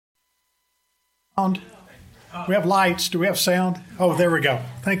Sound. We have lights. Do we have sound? Oh, there we go.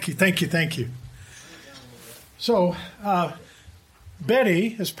 Thank you. So,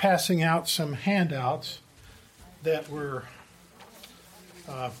 Betty is passing out some handouts that we're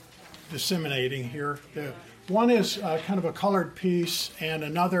disseminating here. One is kind of a colored piece, and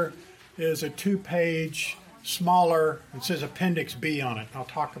another is a 2-page, smaller. It says Appendix B on it. I'll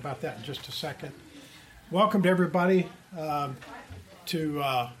talk about that in just a second. Welcome to everybody to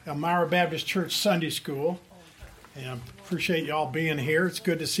Elmira Baptist Church Sunday School. And I appreciate y'all being here. It's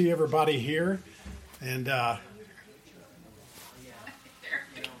good to see everybody here. And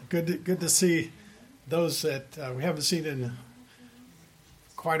good to see those that we haven't seen in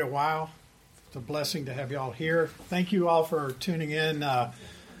quite a while. It's a blessing to have y'all here. Thank you all for tuning in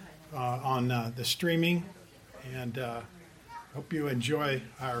on the streaming. And hope you enjoy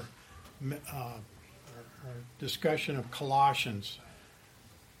our discussion of Colossians.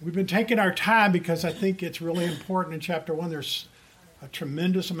 We've been taking our time because I think it's really important in chapter 1. There's a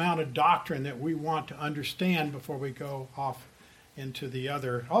tremendous amount of doctrine that we want to understand before we go off into the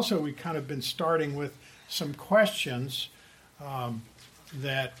other. Also, we've kind of been starting with some questions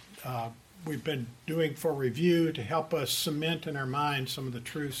that we've been doing for review to help us cement in our mind some of the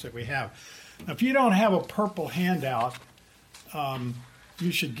truths that we have. Now, if you don't have a purple handout,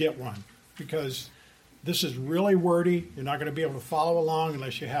 you should get one, because this is really wordy. You're not going to be able to follow along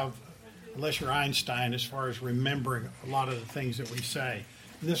unless you're Einstein as far as remembering a lot of the things that we say.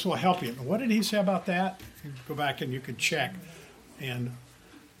 And this will help you. What did he say about that? You go back and you can check. And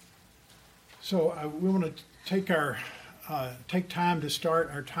so we want to take time to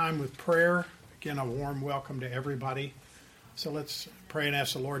start our time with prayer. Again, a warm welcome to everybody. So let's pray and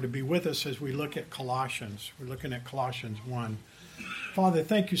ask the Lord to be with us as we look at Colossians. We're looking at Colossians 1. Father,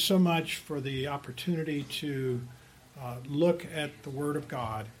 thank you so much for the opportunity to look at the Word of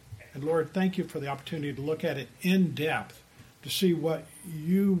God. And Lord, thank you for the opportunity to look at it in depth, to see what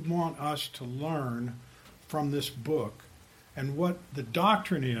you want us to learn from this book, and what the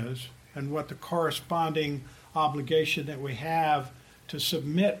doctrine is, and what the corresponding obligation that we have to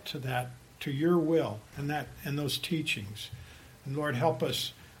submit to that, to your will, and those teachings. And Lord, help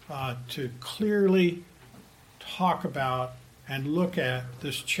us to clearly talk about and look at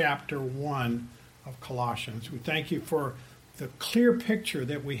this chapter 1 of Colossians. We thank you for the clear picture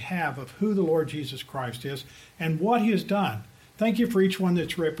that we have of who the Lord Jesus Christ is and what he has done. Thank you for each one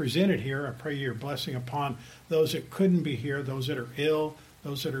that's represented here. I pray your blessing upon those that couldn't be here, those that are ill,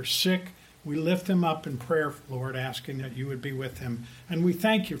 those that are sick. We lift them up in prayer, Lord, asking that you would be with them. And we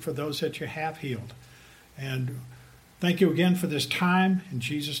thank you for those that you have healed. And thank you again for this time. In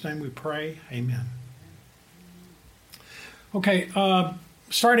Jesus' name we pray. Amen. Okay,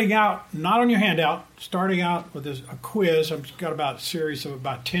 starting out, not on your handout, starting out with a quiz. I've got a series of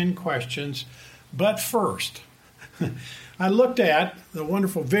about 10 questions. But first, I looked at the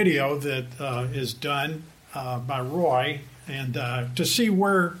wonderful video that is done by Roy, and to see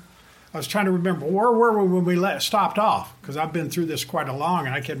where, I was trying to remember, where were we when we stopped off? Because I've been through this quite a long,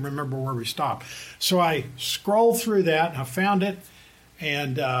 and I can't remember where we stopped. So I scrolled through that, and I found it,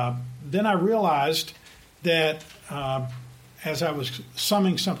 and then I realized that as I was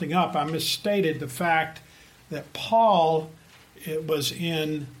summing something up, I misstated the fact that Paul, it was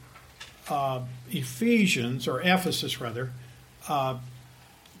in Ephesus,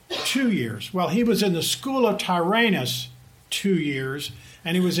 2 years. Well, he was in the school of Tyrannus 2 years,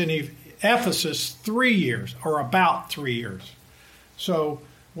 and he was in Ephesus 3 years, or about 3 years. So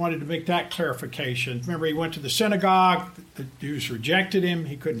wanted to make that clarification. Remember, he went to the synagogue. The Jews rejected him.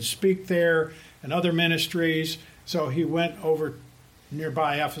 He couldn't speak there, and other ministries. So he went over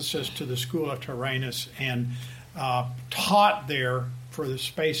nearby Ephesus to the school of Tyrannus and taught there for the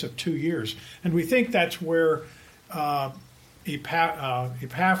space of 2 years. And we think that's where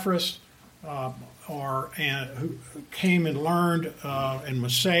Epaphras who came and learned and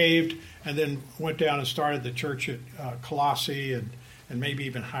was saved, and then went down and started the church at Colossae and maybe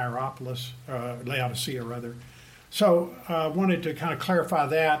even Hierapolis, Laodicea rather. So I wanted to kind of clarify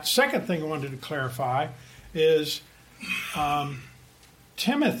that. Second thing I wanted to clarify is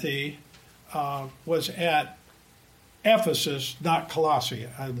Timothy was at Ephesus, not Colossae.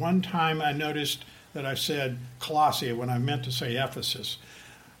 One time I noticed that I said Colossae when I meant to say Ephesus.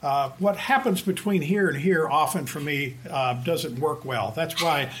 What happens between here and here often for me doesn't work well. That's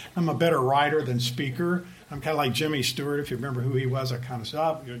why I'm a better writer than speaker. I'm kind of like Jimmy Stewart. If you remember who he was, I kind of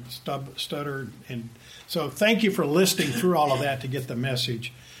stutter. And so thank you for listening through all of that to get the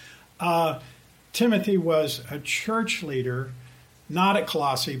message. Timothy was a church leader, not at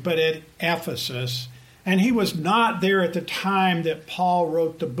Colossae, but at Ephesus. And he was not there at the time that Paul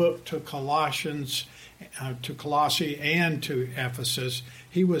wrote the book to Colossians, to Colossae, and to Ephesus.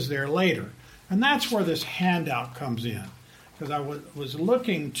 He was there later. And that's where this handout comes in. Because I was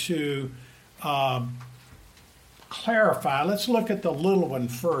looking to clarify. Let's look at the little one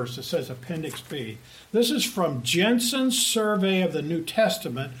first. It says Appendix B. This is from Jensen's Survey of the New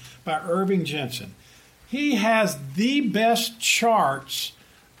Testament by Irving Jensen. He has the best charts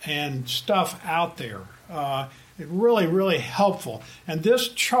and stuff out there. It's really, really helpful. And this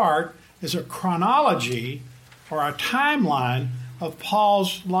chart is a chronology or a timeline of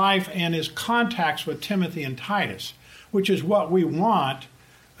Paul's life and his contacts with Timothy and Titus, which is what we want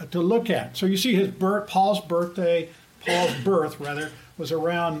to look at. So you see his birth, Paul's birth, was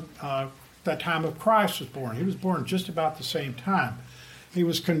around the time of Christ was born. He was born just about the same time. He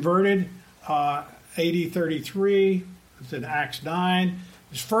was converted AD 33, it's in Acts 9.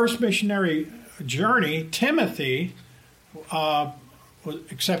 His first missionary journey, Timothy,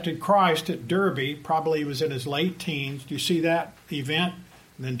 accepted Christ at Derbe. Probably he was in his late teens. Do you see that event?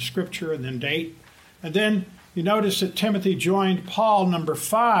 And then scripture and then date. And then you notice that Timothy joined Paul, number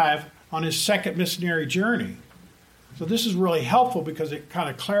 5, on his second missionary journey. So this is really helpful because it kind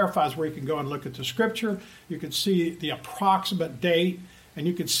of clarifies where you can go and look at the scripture. You can see the approximate date, and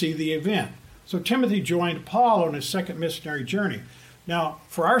you can see the event. So Timothy joined Paul on his second missionary journey. Now,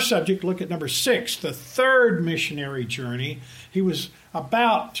 for our subject, look at number 6, the third missionary journey. He was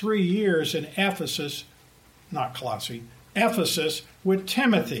about 3 years in Ephesus, not Colossae, Ephesus with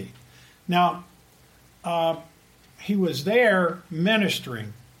Timothy. Now, he was there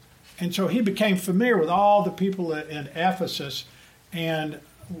ministering. And so he became familiar with all the people in Ephesus and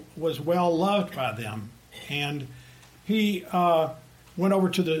was well loved by them. And he went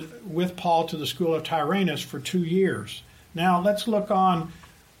over with Paul to the school of Tyrannus for 2 years. Now let's look on.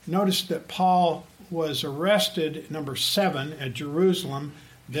 Notice that Paul was arrested, number 7, at Jerusalem.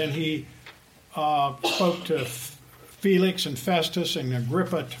 Then he spoke to Felix and Festus and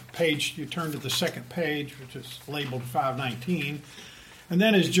Agrippa. Page, you turn to the second page, which is labeled 519. And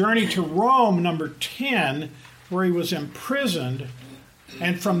then his journey to Rome, number 10, where he was imprisoned.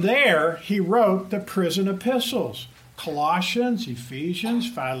 And from there, he wrote the prison epistles, Colossians, Ephesians,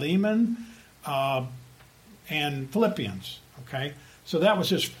 Philemon, and Philippians. Okay, so that was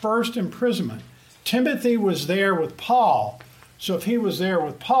his first imprisonment. Timothy was there with Paul. So if he was there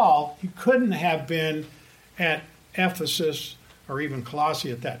with Paul, he couldn't have been at Ephesus or even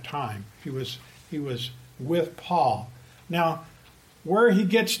Colossae at that time. He was with Paul. Now, where he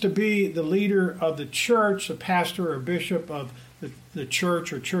gets to be the leader of the church, the pastor or bishop of the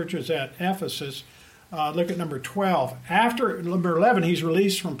church or churches at Ephesus, look at number 12. After number 11, he's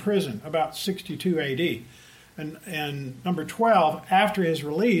released from prison, about 62 AD. And number 12, after his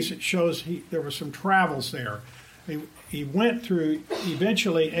release, it shows there were some travels there. He went through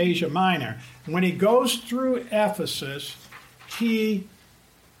eventually Asia Minor. And when he goes through Ephesus, he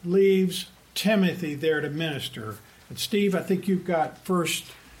leaves Timothy there to minister. And Steve, I think you've got 1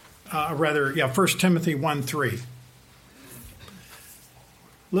 Timothy 1:3.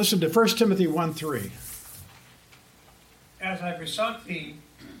 Listen to 1 Timothy 1:3. As I besought thee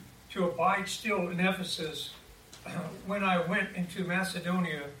to abide still in Ephesus, when I went into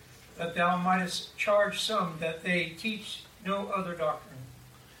Macedonia, that thou mightest charge some that they teach no other doctrine.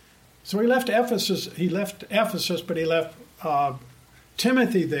 So he left Ephesus. But he left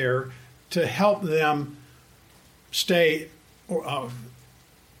Timothy there to help them stay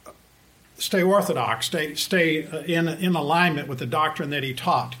orthodox, stay in alignment with the doctrine that he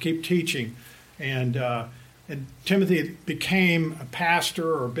taught, to keep teaching. And Timothy became a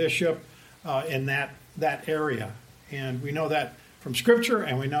pastor or bishop in that area. And we know that from Scripture,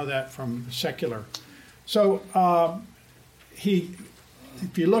 and we know that from secular. So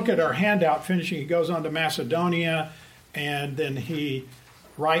if you look at our handout finishing, he goes on to Macedonia, and then he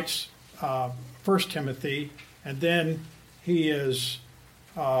writes 1 Timothy, and then he is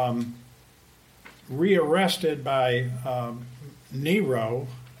rearrested by Nero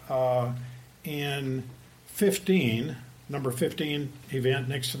in 15, number 15 event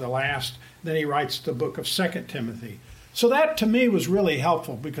next to the last. Then he writes the book of 2 Timothy. So that to me was really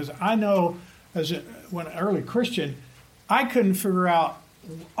helpful, because I know when an early Christian, I couldn't figure out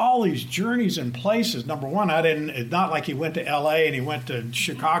all these journeys and places. Number one, it's not like he went to LA and he went to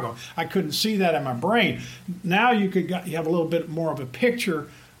Chicago. I couldn't see that in my brain. Now you have a little bit more of a picture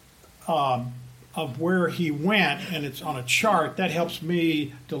of where he went, and it's on a chart. That helps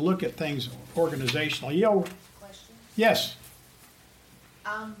me to look at things organizationally. Question? Yes.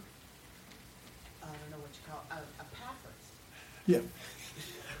 I don't know what you call Epaphras. Yeah.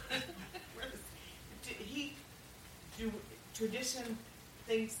 tradition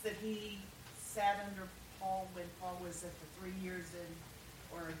thinks that he sat under Paul when Paul was at the 3 years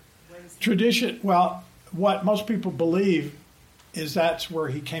in, or when is Tradition, well, what most people believe is that's where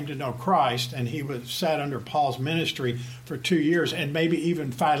he came to know Christ, and he was sat under Paul's ministry for 2 years, and maybe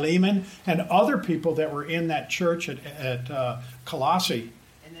even Philemon and other people that were in that church at Colossae.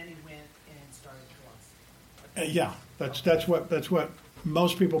 And then he went and started Colossae. Yeah, that's what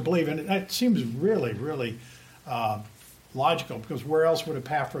most people believe, and that seems really, really logical, because where else would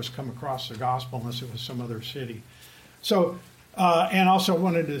Epaphras come across the gospel unless it was some other city? So, and also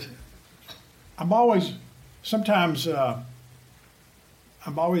wanted to. I'm always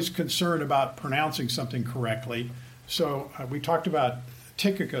concerned about pronouncing something correctly. So we talked about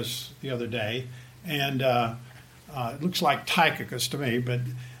Tychicus the other day, and it looks like Tychicus to me, but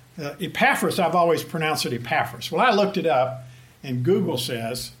Epaphras, I've always pronounced it Epaphras. Well, I looked it up, and Google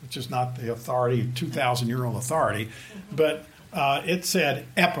says, which is not the authority, 2,000-year-old authority, but it said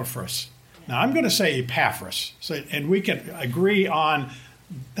Epaphras. Now, I'm going to say Epaphras, and we can agree on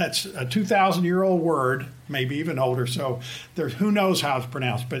that's a 2,000-year-old word, maybe even older, so who knows how it's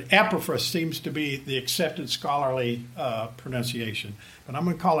pronounced. But Epaphras seems to be the accepted scholarly pronunciation. But I'm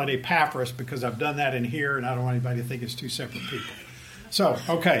going to call it Epaphras because I've done that in here, and I don't want anybody to think it's two separate people. So,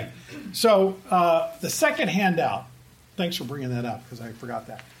 okay. So the second handout, thanks for bringing that up because I forgot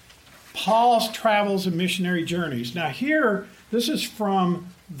that. Paul's travels and missionary journeys. Now here, this is from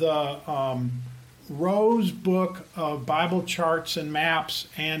the Rose Book of Bible Charts and Maps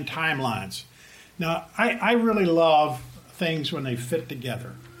and Timelines. Now, I really love things when they fit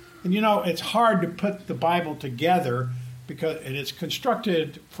together. And it's hard to put the Bible together and it's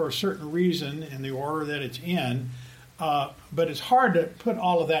constructed for a certain reason in the order that it's in, but it's hard to put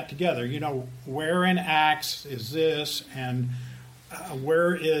all of that together. Where in Acts is this, and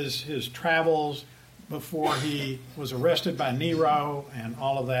where is his travels before he was arrested by Nero and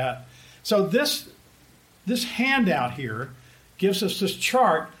all of that. So this handout here gives us this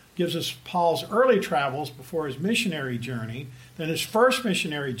chart, gives us Paul's early travels before his missionary journey, then his first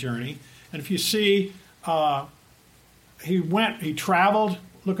missionary journey. And if you see, he traveled,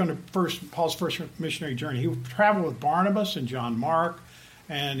 look under Paul's first missionary journey. He traveled with Barnabas and John Mark,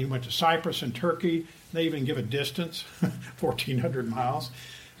 and he went to Cyprus and Turkey. They even give a distance, 1,400 miles.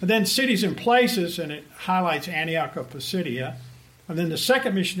 And then cities and places, and it highlights Antioch of Pisidia. And then the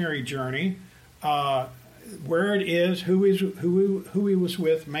second missionary journey, where it is, who he was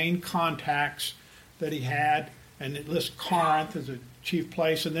with, main contacts that he had, and it lists Corinth as a chief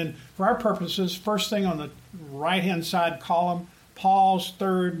place. And then for our purposes, first thing on the right-hand side column, Paul's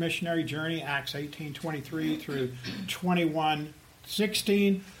third missionary journey, Acts 18:23 through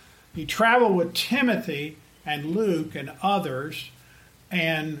 21:16. He traveled with Timothy and Luke and others,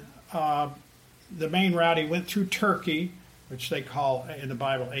 and the main route, he went through Turkey, which they call in the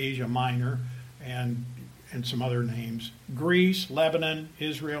Bible Asia Minor, and some other names, Greece, Lebanon,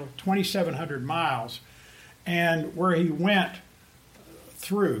 Israel, 2,700 miles. And where he went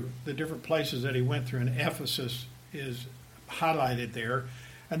through, the different places that he went through, and Ephesus is highlighted there.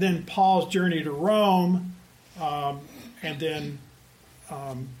 And then Paul's journey to Rome, and then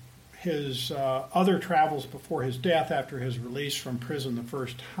his other travels before his death after his release from prison the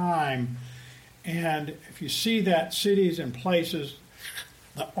first time. And if you see that cities and places,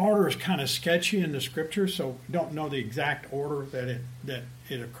 the order is kind of sketchy in the scripture, so we don't know the exact order that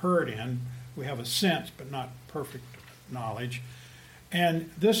it occurred in. We have a sense, but not perfect knowledge. And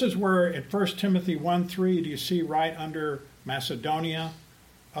this is where at 1 Timothy 1:3, do you see right under Macedonia,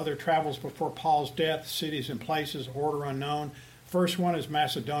 other travels before Paul's death, cities and places, order unknown. First one is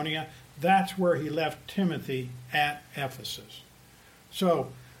Macedonia. That's where he left Timothy at Ephesus.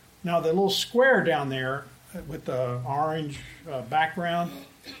 So now the little square down there with the orange background,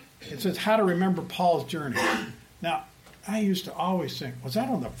 it says how to remember Paul's journey. Now, I used to always think, was that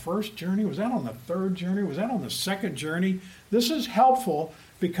on the first journey? Was that on the third journey? Was that on the second journey? This is helpful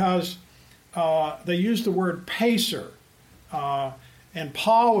because they use the word pacer. And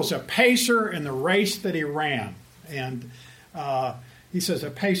Paul was a pacer in the race that he ran. And he says a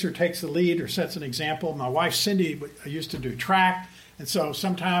pacer takes the lead or sets an example. My wife Cindy used to do track. And so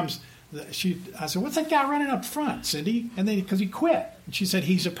sometimes I said, what's that guy running up front, Cindy? And then because he quit. And she said,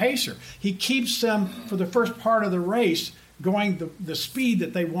 he's a pacer. He keeps them for the first part of the race going the speed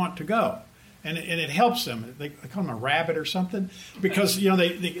that they want to go. And it helps them. They call him a rabbit or something because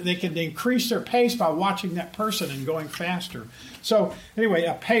they can increase their pace by watching that person and going faster. So anyway,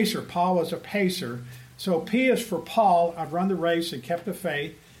 a pacer. Paul was a pacer. So P is for Paul. I've run the race and kept the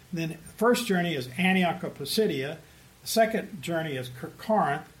faith. And then the first journey is Antioch of Pisidia. The second journey is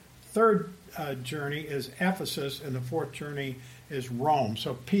Corinth. Third journey is Ephesus, and the fourth journey is Rome.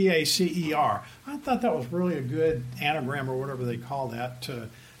 So Pacer. I thought that was really a good anagram, or whatever they call that, to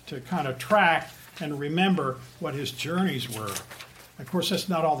kind of track and remember what his journeys were. Of course, that's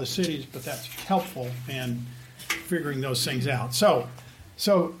not all the cities, but that's helpful in figuring those things out. So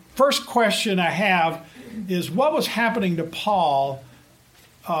first question I have is, what was happening to Paul,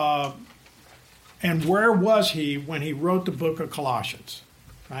 and where was he when he wrote the book of Colossians?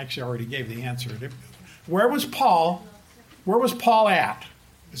 I actually already gave the answer. Where was Paul? Where was Paul at,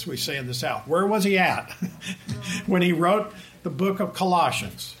 as we say in the South? Where was he at when he wrote the book of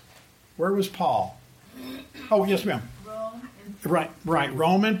Colossians? Where was Paul? Oh, yes, ma'am. Rome. Right.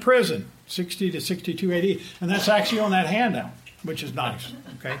 Rome in prison, 60 to 62 AD. And that's actually on that handout, which is nice.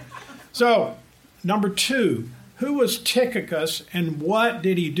 Okay. So, number 2, who was Tychicus and what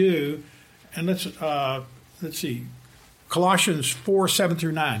did he do? And let's see. Colossians 4, 7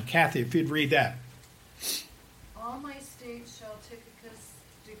 through 9. Kathy, if you'd read that. All my states shall Tychicus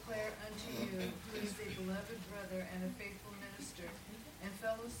declare unto you, who is a beloved brother and a faithful minister and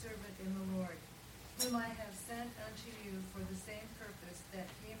fellow servant in the Lord, whom I have sent unto you for the same purpose,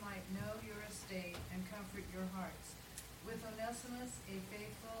 that he might know your estate and comfort your hearts. With Onesimus, a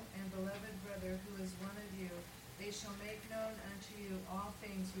faithful and beloved brother who is one of you, they shall make known unto you all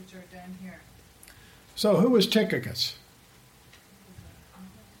things which are done here. So who was Tychicus?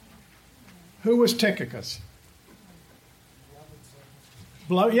 Who was Tychicus?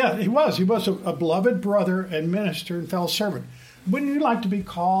 Yeah, he was. He was a beloved brother and minister and fellow servant. Wouldn't you like to be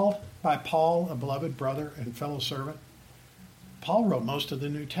called by Paul a beloved brother and fellow servant? Paul wrote most of the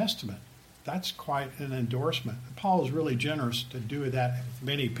New Testament. That's quite an endorsement. Paul was really generous to do that with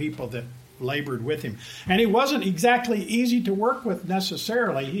many people that labored with him. And he wasn't exactly easy to work with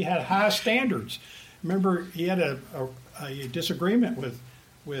necessarily. He had high standards. Remember, he had a disagreement with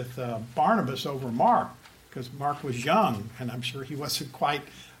Barnabas over Mark, because Mark was young, and I'm sure he wasn't quite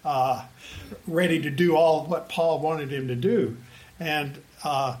ready to do all what Paul wanted him to do. And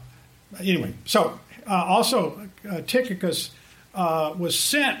anyway, so also Tychicus was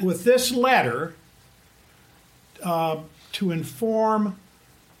sent with this letter to inform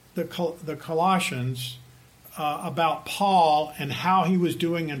the Colossians about Paul and how he was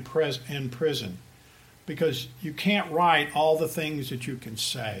doing in prison. Because you can't write all the things that you can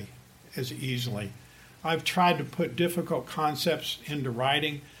say as easily. I've tried to put difficult concepts into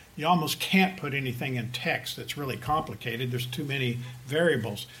writing. You almost can't put anything in text that's really complicated. There's too many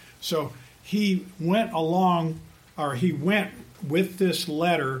variables. So he went with this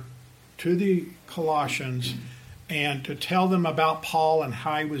letter to the Colossians and to tell them about Paul and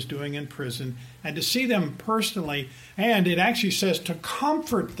how he was doing in prison and to see them personally. And it actually says to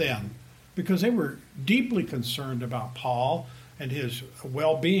comfort them, because they were deeply concerned about Paul and his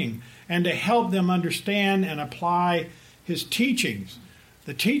well-being, and to help them understand and apply his teachings.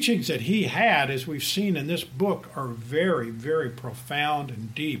 The teachings that he had, as we've seen in this book, are very, very profound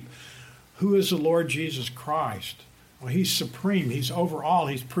and deep. Who is the Lord Jesus Christ? Well, he's supreme. He's over all.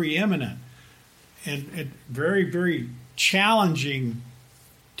 He's preeminent. And very, very challenging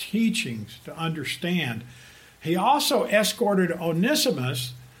teachings to understand. He also escorted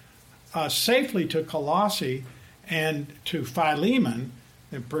Onesimus safely to Colossae and to Philemon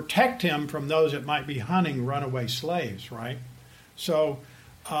and protect him from those that might be hunting runaway slaves, right? So,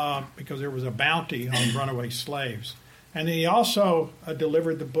 because there was a bounty on runaway slaves. And he also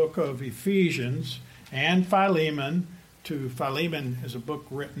delivered the book of Ephesians and Philemon. Philemon is a book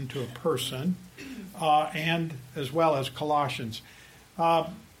written to a person, and as well as Colossians.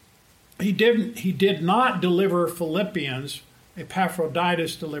 He did not deliver Philippians.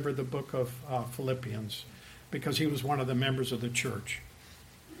 Epaphroditus delivered the book of Philippians because he was one of the members of the church.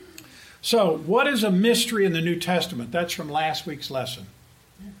 So, what is a mystery in the New Testament? That's from last week's lesson.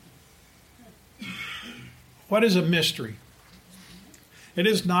 What is a mystery? It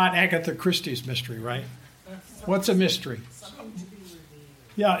is not Agatha Christie's mystery, right? What's a mystery?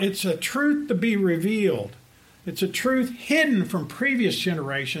 Yeah, it's a truth to be revealed. It's a truth hidden from previous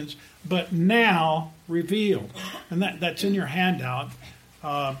generations, but now revealed. And that's in your handout,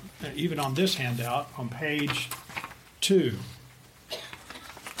 even on this handout, on page 2.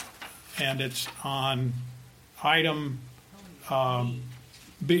 And it's on item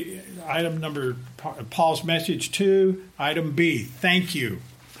B, item number, Paul's message 2, item B. Thank you.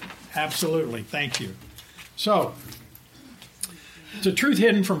 Absolutely, thank you. So, it's a truth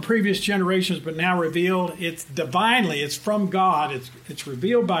hidden from previous generations, but now revealed. It's divinely. It's from God. It's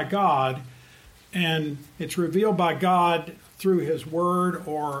revealed by God, and it's revealed by God through His Word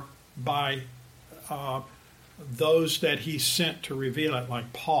or by those that He sent to reveal it,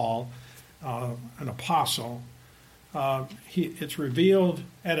 like Paul. an apostle. It's revealed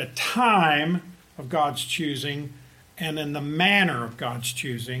at a time of God's choosing and in the manner of God's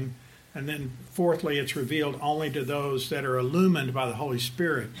choosing. And then fourthly, it's revealed only to those that are illumined by the Holy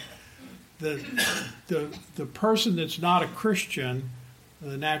Spirit. The person that's not a Christian,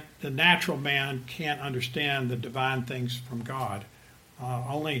 the natural man, can't understand the divine things from God.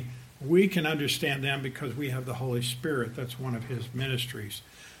 Only we can understand them because we have the Holy Spirit. That's one of his ministries.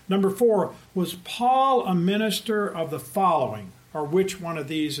 Number 4, was Paul a minister of the following? Or which one of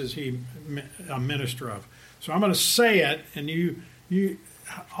these is he a minister of? So I'm going to say it, and you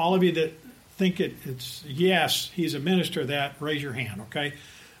all of you that think it's yes, he's a minister of that, raise your hand, okay?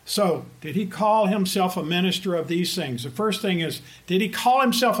 So, did he call himself a minister of these things? The first thing is, did he call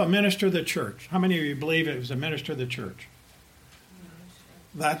himself a minister of the church? How many of you believe it was a minister of the church?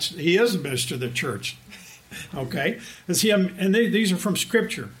 He is a minister of the church. Okay? And these are from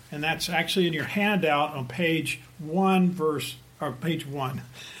Scripture, and that's actually in your handout on page 1,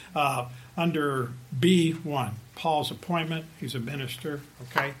 under B1. Paul's appointment, he's a minister,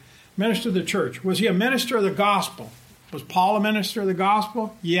 okay? Minister of the church. Was he a minister of the gospel? Was Paul a minister of the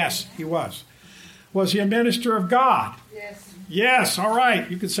gospel? Yes, he was. Was he a minister of God? Yes. Yes, all right.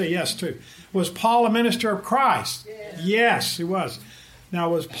 You could say yes, too. Was Paul a minister of Christ? Yes. Yes, he was. Now,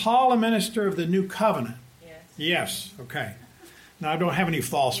 was Paul a minister of the new covenant? Yes. Yes, okay. Now, I don't have any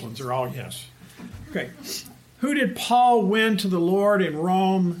false ones. They're all yes. Okay. Who did Paul win to the Lord in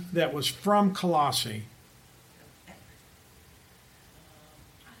Rome that was from Colossae?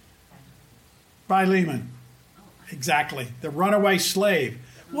 Philemon. Exactly. The runaway slave.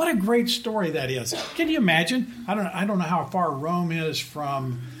 What a great story that is. Can you imagine? I don't know how far Rome is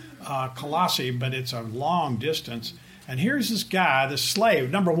from Colossae, but it's a long distance. And here's this guy, this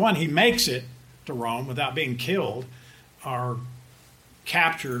slave. Number one, he makes it to Rome without being killed or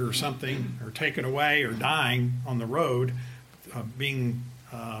captured or something, or taken away or dying on the road, being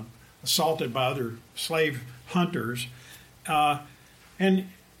assaulted by other slave hunters. And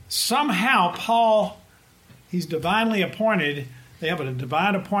somehow Paul, he's divinely appointed. They have a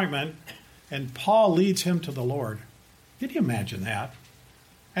divine appointment, and Paul leads him to the Lord. Can you imagine that?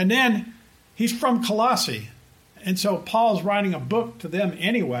 And then he's from Colossae. And so Paul's writing a book to them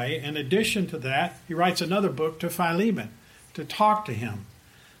anyway. In addition to that, he writes another book to Philemon to talk to him.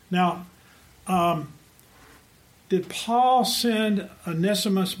 Now, did Paul send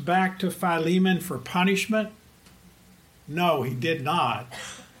Onesimus back to Philemon for punishment? No, he did not.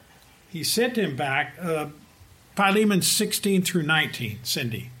 He sent him back. Philemon 16 through 19,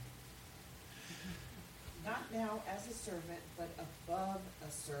 Cindy. Not now as a servant, but above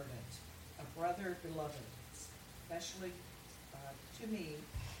a servant, a brother beloved, especially to me,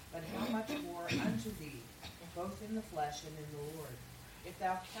 but how much more unto thee, both in the flesh and in the Lord. If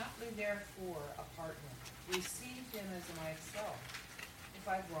thou count me therefore a partner, receive him as myself. If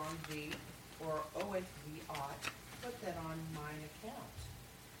I wrong thee, or oweth thee aught, put that on mine account.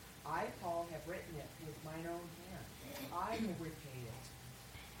 I, Paul, have written it with mine own hand. I will repay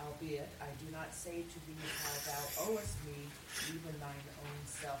it. Albeit, I do not say to thee how thou owest me, even thine own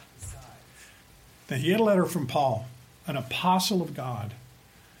self besides. Now, he had a letter from Paul, an apostle of God.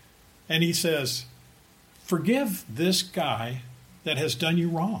 And he says, forgive this guy that has done you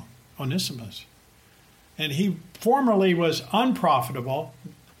wrong, Onesimus. And he formerly was unprofitable.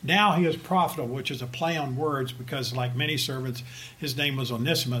 Now he is profitable, which is a play on words because, like many servants, his name was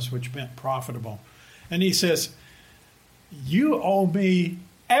Onesimus, which meant profitable. And he says, you owe me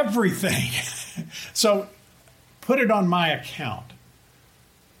everything. So put it on my account.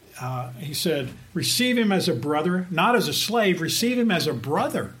 He said, receive him as a brother, not as a slave, receive him as a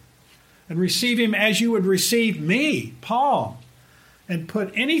brother. And receive him as you would receive me, Paul. And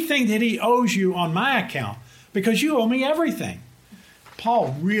put anything that he owes you on my account, because you owe me everything.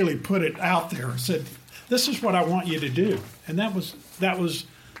 Paul really put it out there and said, this is what I want you to do. And that was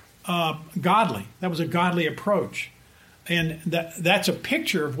godly. That was a godly approach. And that's a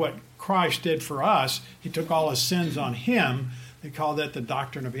picture of what Christ did for us. He took all his sins on him. They call that the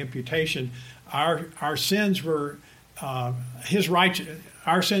doctrine of imputation. Our sins were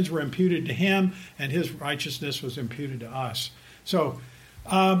our sins were imputed to him, and his righteousness was imputed to us. So,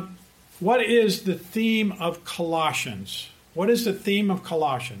 what is the theme of Colossians? What is the theme of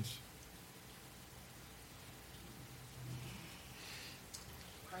Colossians?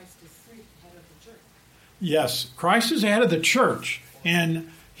 Christ is head of the church. Yes, Christ is the head of the church,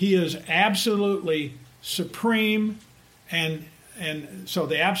 and he is absolutely supreme, and so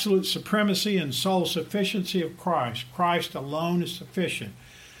the absolute supremacy and sole sufficiency of Christ alone is sufficient.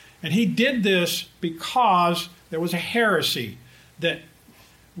 And he did this because there was a heresy that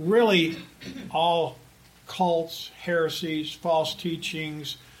really all cults, heresies, false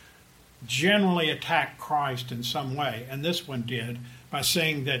teachings generally attack Christ in some way. And this one did by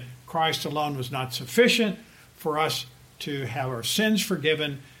saying that Christ alone was not sufficient for us to have our sins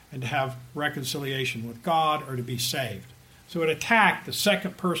forgiven and to have reconciliation with God or to be saved. So it attacked the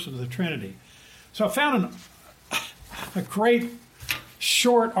second person of the Trinity. So I found a great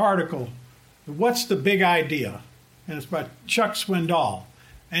short article, What's the Big Idea? And it's by Chuck Swindoll.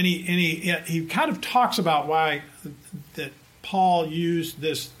 And he kind of talks about why that Paul used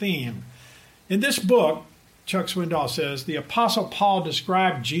this theme. In this book, Chuck Swindoll says, the Apostle Paul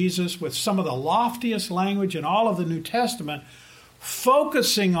described Jesus with some of the loftiest language in all of the New Testament,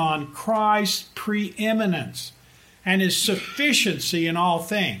 focusing on Christ's preeminence and his sufficiency in all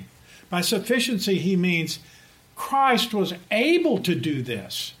things. By sufficiency, he means Christ was able to do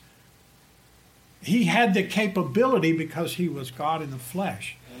this. He had the capability because he was God in the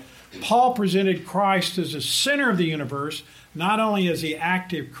flesh. Paul presented Christ as the center of the universe, not only as the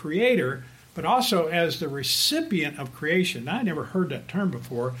active creator, but also as the recipient of creation. Now, I never heard that term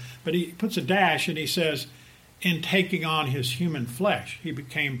before, but he puts a dash and he says, in taking on his human flesh. He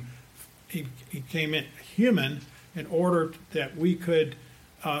became human in order that we could,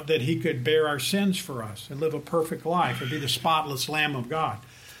 that he could bear our sins for us and live a perfect life and be the spotless Lamb of God.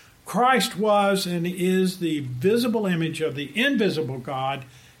 Christ was and is the visible image of the invisible God,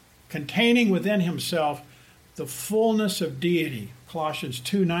 containing within himself the fullness of deity. Colossians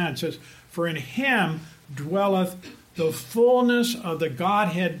 2:9 says, for in him dwelleth the fullness of the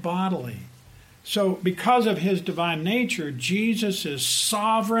Godhead bodily. So because of his divine nature, Jesus is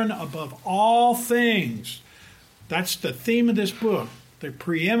sovereign above all things. That's the theme of this book. The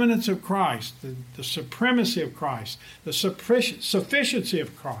preeminence of Christ, the supremacy of Christ, the sufficiency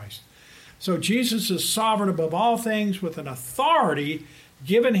of Christ. So Jesus is sovereign above all things with an authority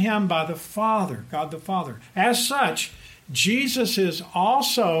given him by the Father, God the Father. As such, Jesus is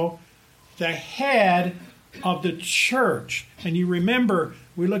also the head of the church. And you remember,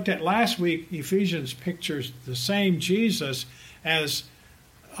 we looked at last week, Ephesians pictures the same Jesus as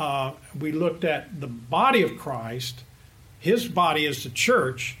we looked at the body of Christ. His body is the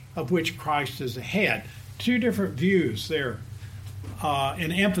church, of which Christ is the head. Two different views there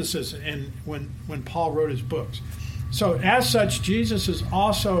in emphasis when Paul wrote his books. So as such, Jesus is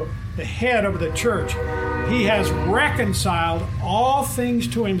also the head of the church. He has reconciled all things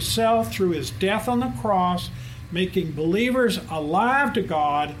to himself through his death on the cross, making believers alive to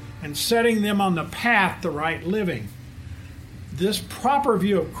God and setting them on the path to right living. This proper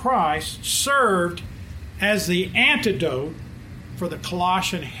view of Christ served as the antidote for the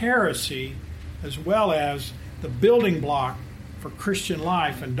Colossian heresy, as well as the building block for Christian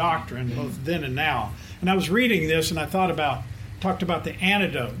life and doctrine, both then and now. And I was reading this and I talked about the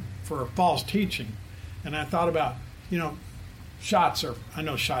antidote for false teaching. And I thought about, I know shots are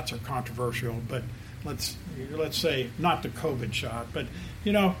controversial, but let's say not the COVID shot, but,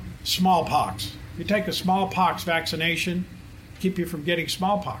 smallpox. You take a smallpox vaccination, keep you from getting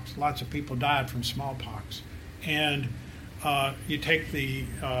smallpox. Lots of people died from smallpox. And you take the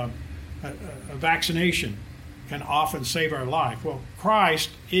a vaccination can often save our life. Well, Christ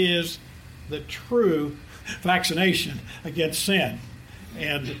is the true vaccination against sin.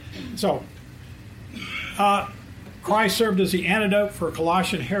 And so Christ served as the antidote for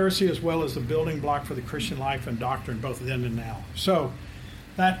Colossian heresy as well as the building block for the Christian life and doctrine, both then and now. So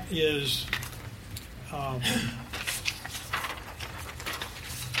that is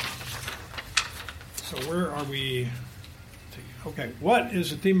so where are we? Okay, what is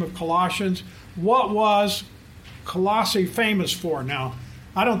the theme of Colossians? What was Colossae famous for? Now,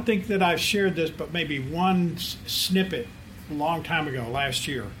 I don't think that I've shared this, but maybe one snippet a long time ago, last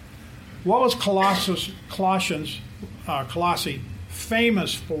year. What was Colossae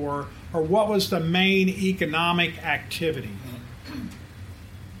famous for, or what was the main economic activity?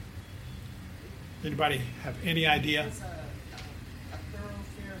 Anybody have any idea? It was a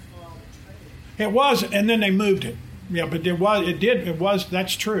thoroughfare for all the trade. It was, and then they moved it. Yeah, but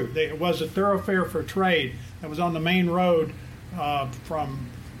that's true. It was a thoroughfare for trade that was on the main road from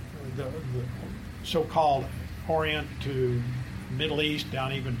the so-called Orient to Middle East,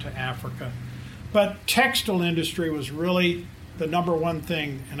 down even to Africa. But textile industry was really the number one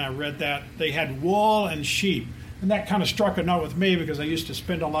thing, and I read that. They had wool and sheep. And that kind of struck a note with me because I used to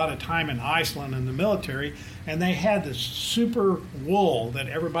spend a lot of time in Iceland in the military, and they had this super wool that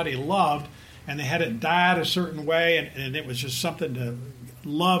everybody loved, and they had it dyed a certain way, and it was just something to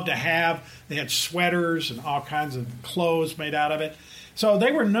love to have. They had sweaters and all kinds of clothes made out of it. So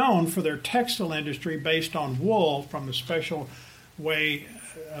they were known for their textile industry based on wool from the special way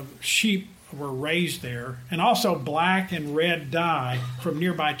sheep were raised there, and also black and red dye from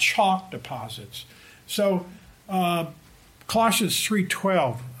nearby chalk deposits. So Colossians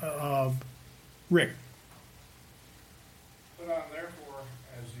 3:12, Rick. Put on therefore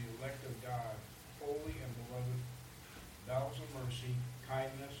as the elect of God, holy and beloved, bowels of mercy,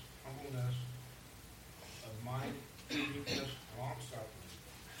 kindness, humbleness, of mind, meekness, long-suffering.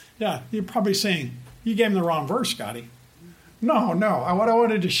 Yeah, you're probably saying, you gave him the wrong verse, Scotty. No. What I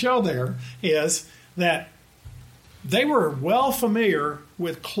wanted to show there is that they were well familiar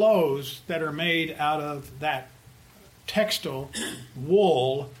with clothes that are made out of that textile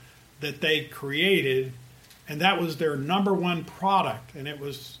wool that they created, and that was their number one product. And it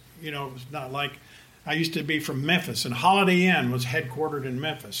was, it was not like, I used to be from Memphis, and Holiday Inn was headquartered in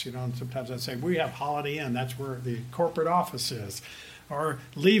Memphis, and sometimes I'd say, we have Holiday Inn, that's where the corporate office is. Or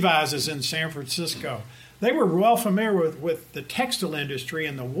Levi's is in San Francisco. They were well familiar with the textile industry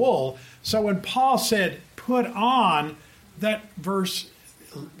and the wool. So when Paul said, put on, that verb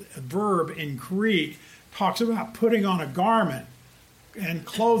in Greek talks about putting on a garment and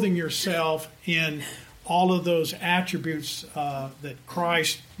clothing yourself in all of those attributes that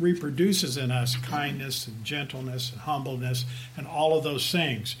Christ reproduces in us, kindness and gentleness and humbleness and all of those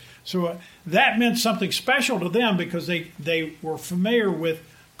things. So that meant something special to them because they were familiar with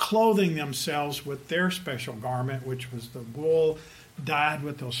clothing themselves with their special garment, which was the wool dyed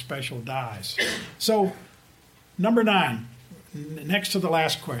with those special dyes. So, number 9, next to the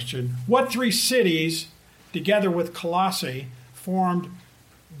last question, what 3 cities, together with Colossae, formed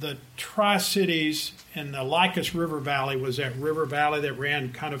the Tri-Cities in the Lycus River Valley? Was that river valley that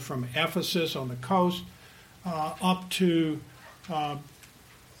ran kind of from Ephesus on the coast up to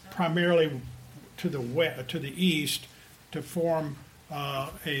primarily to the east to form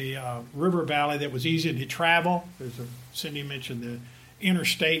a river valley that was easy to travel. Cindy mentioned the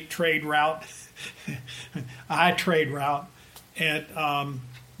interstate trade route, trade route, and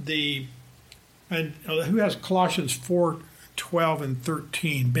who has Colossians 4:12 and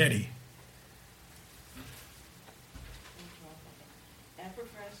 13? Betty.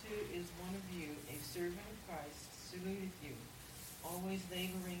 Epaphras, who is one of you, a servant of Christ, saluteth you, always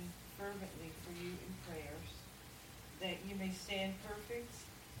laboring fervently for you in prayers, that you may stand perfect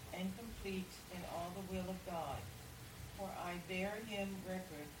and complete in all the will of God. For I bear him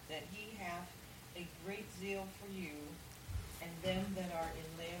record that he hath a great zeal for you, and them that are in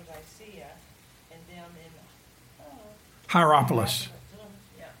Laodicea, and them in Hierapolis.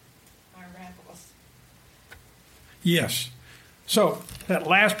 Hierapolis. Yes. So that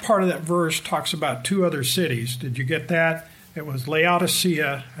last part of that verse talks about 2 other cities. Did you get that? It was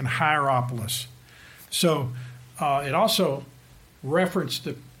Laodicea and Hierapolis. So it also referenced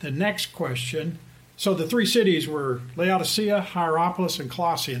the next question. So the 3 cities were Laodicea, Hierapolis, and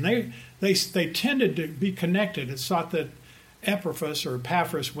Colossae, and they tended to be connected. It's thought that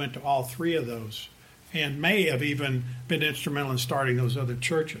Epaphras went to all 3 of those, and may have even been instrumental in starting those other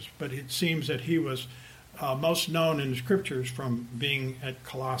churches. But it seems that he was most known in the scriptures from being at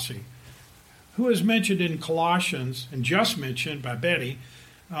Colossae. Who is mentioned in Colossians, and just mentioned by Betty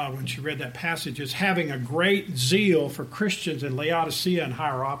when she read that passage, is having a great zeal for Christians in Laodicea and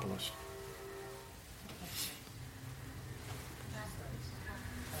Hierapolis.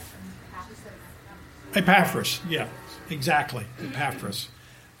 Epaphras, yeah, exactly, Epaphras.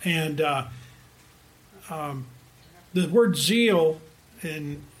 And the word zeal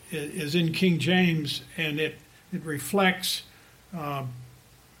is in King James, and it reflects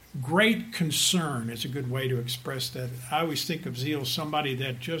great concern. Is a good way to express that. I always think of zeal as somebody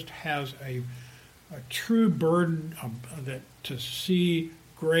that just has a true burden that to see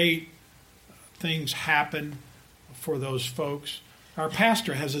great things happen for those folks. Our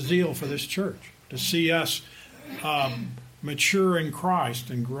pastor has a zeal for this church, to see us mature in Christ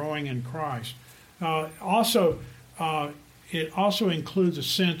and growing in Christ. It also includes a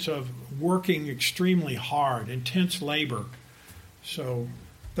sense of working extremely hard, intense labor. So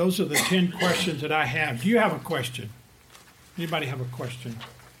those are the 10 questions that I have. Do you have a question? Anybody have a question?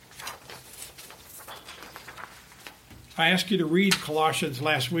 I asked you to read Colossians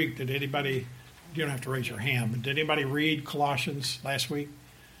last week. Did anybody, you don't have to raise your hand, but did anybody read Colossians last week?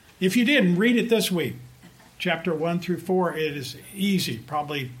 If you didn't, read it this week. Chapter 1 through 4, it is easy,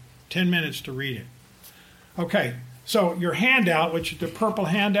 probably 10 minutes to read it. Okay, so your handout, which is the purple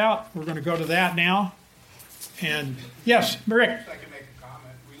handout, we're going to go to that now. And yes, Rick. I can make a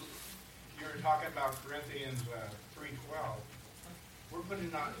comment. You were talking about Corinthians 3:12. We're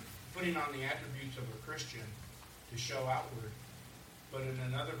putting on the attributes of a Christian to show outward. But in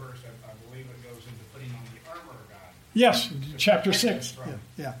another verse, I believe it goes into putting on the armor of God. Yes, chapter Protect 6. us from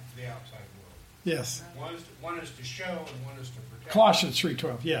Yeah. the outside world. Yes. One is to show and one is to protect. Colossians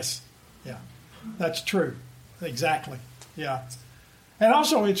 3:12. Yes. Yeah. That's true. Exactly. Yeah. And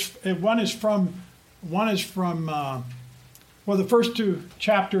also one is from the first two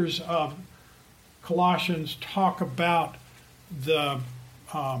chapters of Colossians talk about the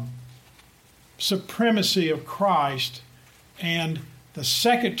supremacy of Christ, and the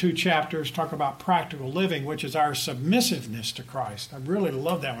second two chapters talk about practical living, which is our submissiveness to Christ. I really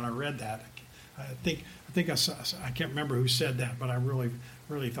love that when I read that. I think I can't remember who said that, but I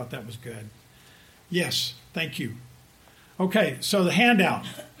really thought that was good. Yes, thank you. Okay, so the handout.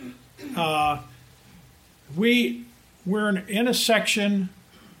 We're in a section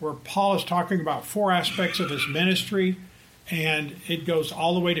where Paul is talking about 4 aspects of his ministry, and it goes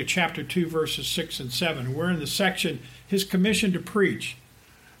all the way to chapter 2, verses 6 and 7. We're in the section, his commission to preach.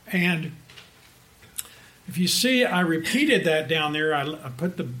 And if you see, I repeated that down there. I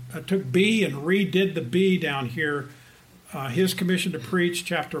took B and redid the B down here. His commission to preach,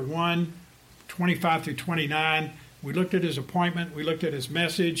 chapter 1, 25 through 29. We looked at his appointment. We looked at his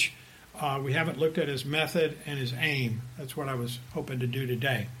message. We haven't looked at his method and his aim. That's what I was hoping to do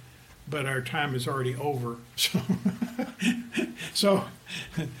today. But our time is already over. So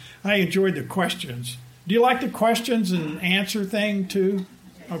I enjoyed the questions. Do you like the questions and answer thing too?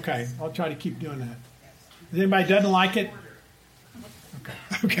 Okay, I'll try to keep doing that. If anybody doesn't like it?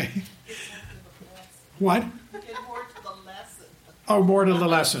 Okay. What? Get more to the lesson. Oh, more to the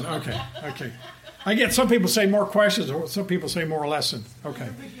lesson. Okay. I get some people say more questions, or some people say more lesson. Okay.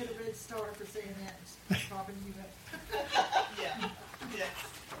 We get a red star for saying that. Robin, you bet. Yeah. Yes.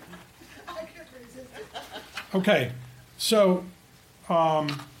 I couldn't resist it. Okay. So,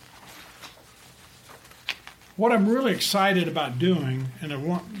 what I'm really excited about doing, and I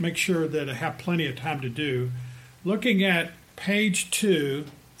want to make sure that I have plenty of time to do, looking at page 2,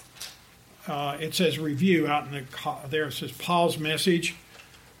 it says review out in there. It says Paul's message.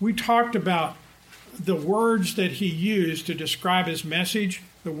 We talked about the words that he used to describe his message,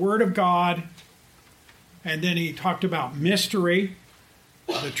 the Word of God, and then he talked about mystery,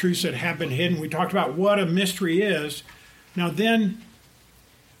 the truths that have been hidden. We talked about what a mystery is. Now then,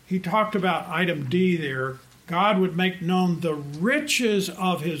 he talked about item D there. God would make known the riches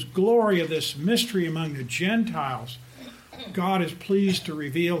of his glory of this mystery among the Gentiles. God is pleased to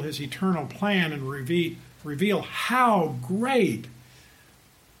reveal his eternal plan and reveal how great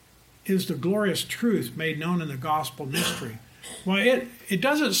is the glorious truth made known in the gospel mystery. Well, it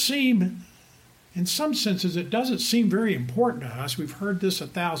doesn't seem, in some senses, it doesn't seem very important to us. We've heard this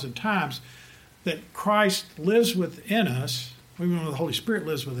 1,000 times, that Christ lives within us. We know the Holy Spirit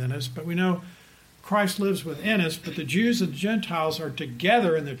lives within us, but we know Christ lives within us, but the Jews and the Gentiles are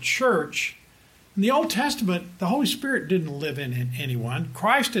together in the church. In the Old Testament, the Holy Spirit didn't live in anyone.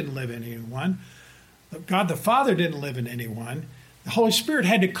 Christ didn't live in anyone. God the Father didn't live in anyone. The Holy Spirit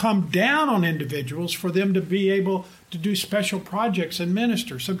had to come down on individuals for them to be able to do special projects and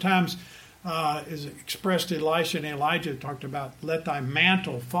minister. Sometimes, as expressed Elisha and Elijah talked about, let thy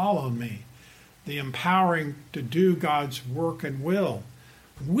mantle fall on me, the empowering to do God's work and will.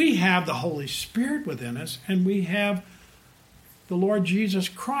 We have the Holy Spirit within us, and we have the Lord Jesus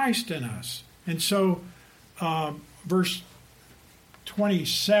Christ in us. And so, verse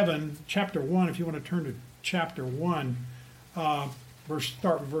 27, chapter 1, if you want to turn to chapter 1,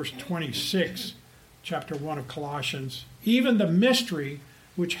 start with verse 26, chapter 1 of Colossians. Even the mystery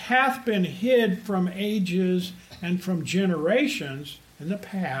which hath been hid from ages and from generations in the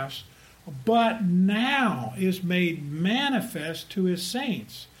past, but now is made manifest to his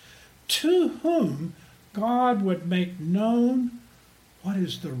saints, to whom God would make known what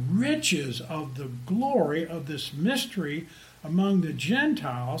is the riches of the glory of this mystery among the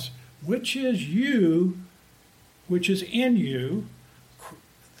Gentiles, which is in you,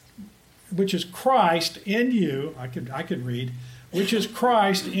 which is Christ in you. I could read, which is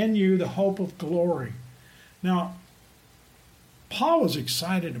Christ in you, the hope of glory. Now, Paul was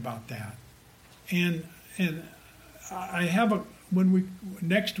excited about that, and I have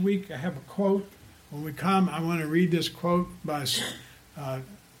next week I have a quote. When we come, I want to read this quote by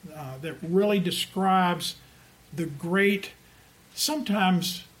that really describes the great.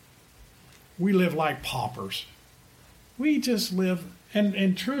 Sometimes we live like paupers. We just live,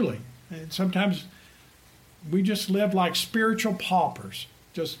 and truly, and sometimes we just live like spiritual paupers,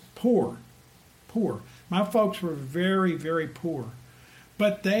 just poor. My folks were very, very poor,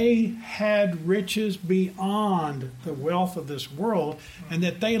 but they had riches beyond the wealth of this world, and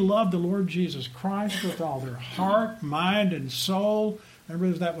that they loved the Lord Jesus Christ with all their heart, mind, and soul.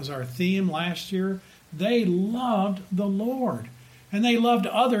 Remember that was our theme last year. They loved the Lord. And they loved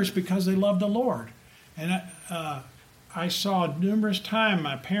others because they loved the Lord. And I saw numerous times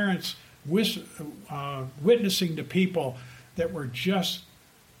my parents witnessing to people that were just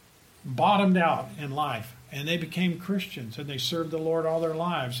bottomed out in life. And they became Christians and they served the Lord all their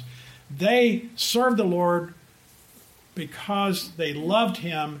lives. They served the Lord because they loved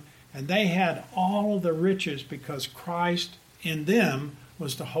Him, and they had all the riches because Christ in them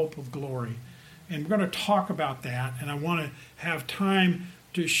was the hope of glory. And we're going to talk about that, and I want to have time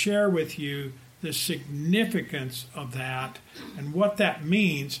to share with you the significance of that and what that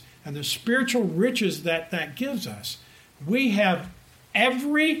means and the spiritual riches that gives us. We have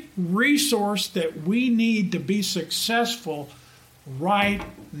every resource that we need to be successful right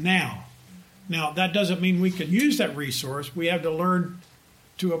now. Now, that doesn't mean we can use that resource. We have to learn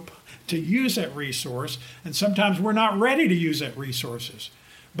to use that resource, and sometimes we're not ready to use that resources.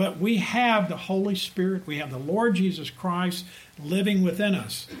 But we have the Holy Spirit, we have the Lord Jesus Christ living within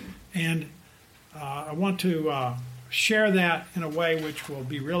us. And I want to share that in a way which will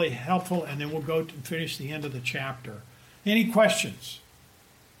be really helpful, and then we'll go to finish the end of the chapter. Any questions?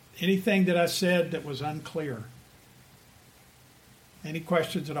 Anything that I said that was unclear? Any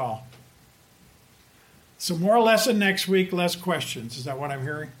questions at all? So more lesson next week, less questions. Is that what I'm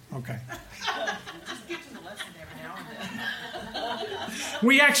hearing? Okay. Just get to the lesson every now and then.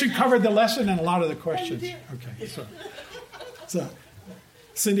 We actually covered the lesson and a lot of the questions. Okay. So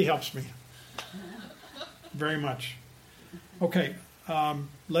Cindy helps me very much. Okay.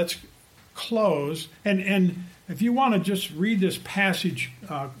 Let's close. And if you want to just read this passage,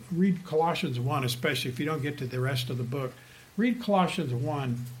 read Colossians 1, especially if you don't get to the rest of the book. Read Colossians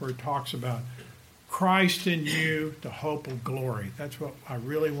 1 where it talks about Christ in you, the hope of glory. That's what I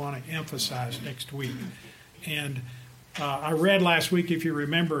really want to emphasize next week. And I read last week, if you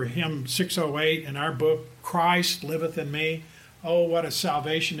remember, hymn 608 in our book, Christ liveth in me. Oh, what a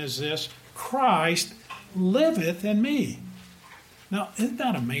salvation is this. Christ liveth in me. Now, isn't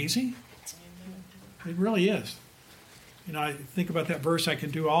that amazing? It really is. You know, I think about that verse, I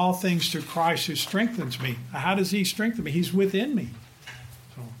can do all things through Christ who strengthens me. How does He strengthen me? He's within me.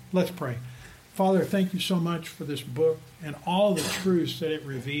 So let's pray. Father, thank you so much for this book and all the truths that it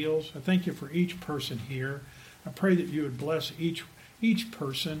reveals. I thank you for each person here. I pray that you would bless each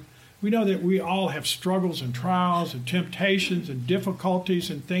person. We know that we all have struggles and trials and temptations and difficulties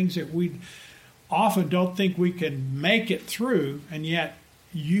and things that we often don't think we can make it through, and yet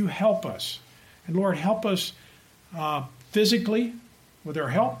you help us. And Lord, help us physically with our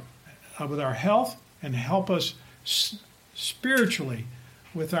help, with our health, and help us spiritually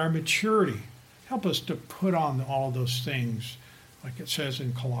with our maturity. Help us to put on all of those things, like it says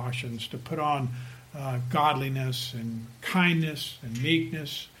in Colossians, to put on godliness and kindness and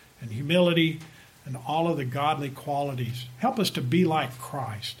meekness and humility and all of the godly qualities. Help us to be like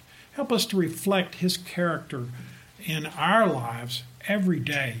Christ. Help us to reflect His character in our lives every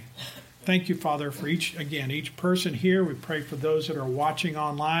day. Thank you, Father, for each person here. We pray for those that are watching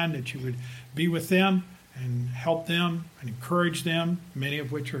online, that you would be with them and help them and encourage them, many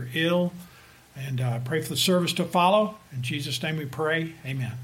of which are ill. And pray for the service to follow. In Jesus' name we pray. Amen.